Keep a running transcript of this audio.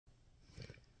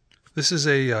This is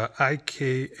a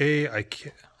IKA,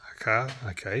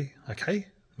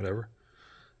 whatever,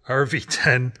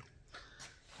 RV10.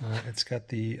 It's got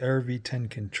the RV10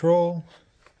 control.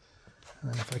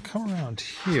 And if I come around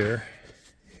here,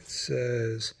 it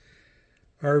says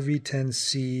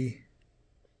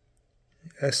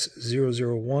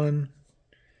RV10CS001.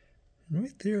 And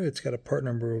right there, it's got a part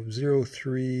number of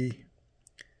 03.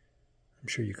 I'm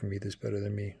sure you can read this better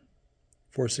than me.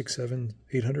 467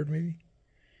 800 maybe.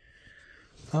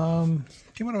 Came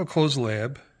out of a closed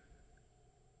lab,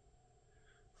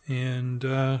 and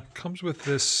comes with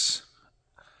this.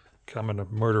 I'm going to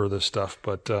murder this stuff,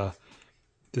 but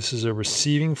this is a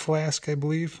receiving flask, I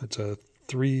believe. It's a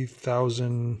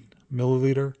 3,000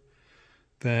 milliliter.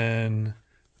 Then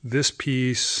this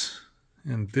piece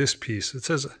and this piece. It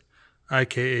says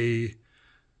IKA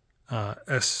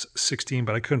S16,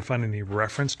 but I couldn't find any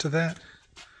reference to that.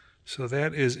 So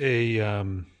that is a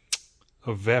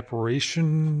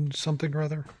evaporation something or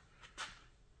other.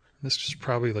 This is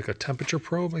probably like a temperature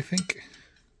probe, I think.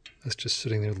 That's just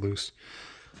sitting there loose.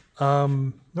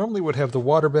 Normally would have the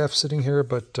water bath sitting here,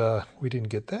 but we didn't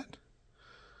get that.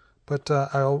 But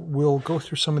we'll go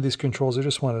through some of these controls. I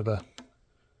just wanted to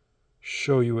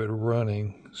show you it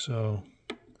running. So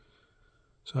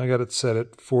I got it set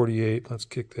at 48. Let's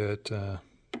kick that.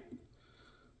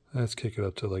 Let's kick it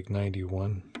up to like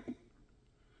 91.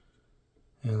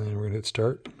 And then we're going to hit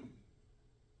start.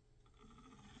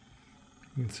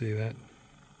 You can see that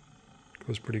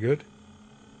goes pretty good.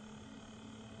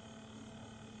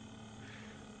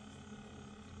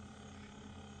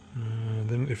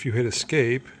 Then if you hit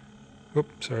escape,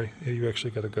 oops, sorry, you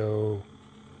actually got to go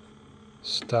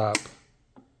stop.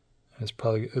 It's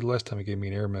probably, last time it gave me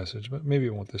an error message, but maybe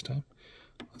it won't this time.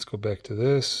 Let's go back to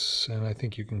this, and I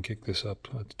think you can kick this up.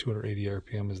 280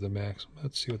 RPM is the max.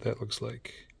 Let's see what that looks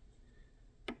like.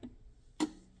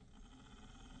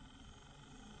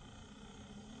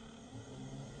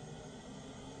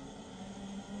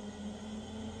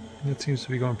 And it seems to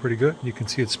be going pretty good. You can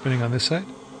see it spinning on this side.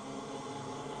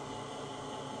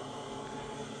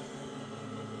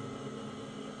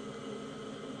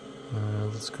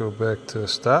 Let's go back to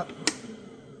stop.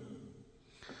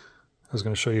 I was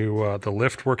going to show you the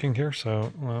lift working here,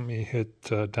 so let me hit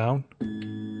down.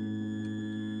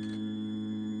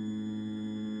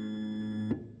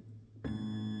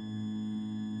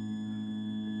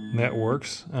 And that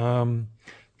works.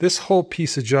 This whole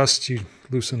piece adjusts. You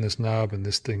loosen this knob and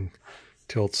this thing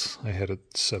tilts. I had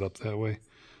it set up that way.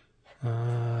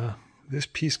 This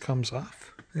piece comes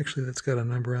off. Actually, that's got a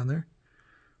number on there.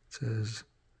 It says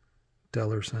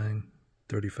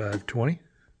 $35.20.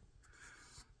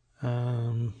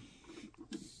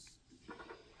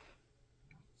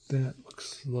 That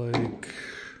looks like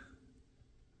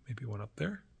maybe one up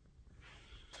there.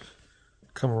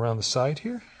 Come around the side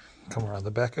here. Come around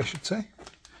the back, I should say.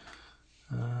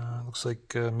 Looks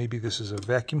like maybe this is a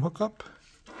vacuum hookup.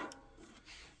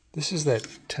 This is that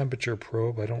temperature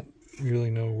probe. I don't really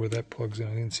know where that plugs in.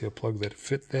 I didn't see a plug that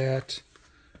fit that.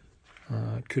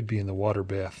 It could be in the water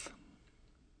bath.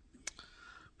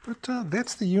 But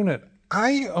that's the unit.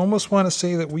 I almost want to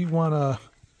say that we want to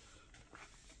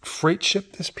freight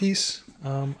ship this piece.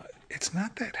 It's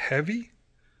not that heavy,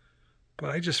 but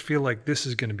I just feel like this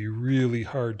is going to be really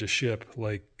hard to ship,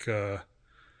 like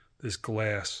this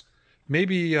glass.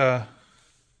 Maybe I'll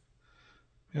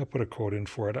put a quote in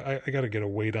for it. I got to get a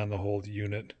weight on the whole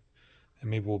unit, and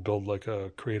maybe we'll build like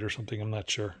a crate or something. I'm not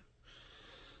sure.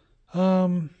 If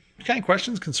you got any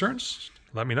questions, concerns,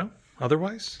 let me know.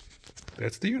 Otherwise,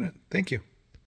 that's the unit. Thank you.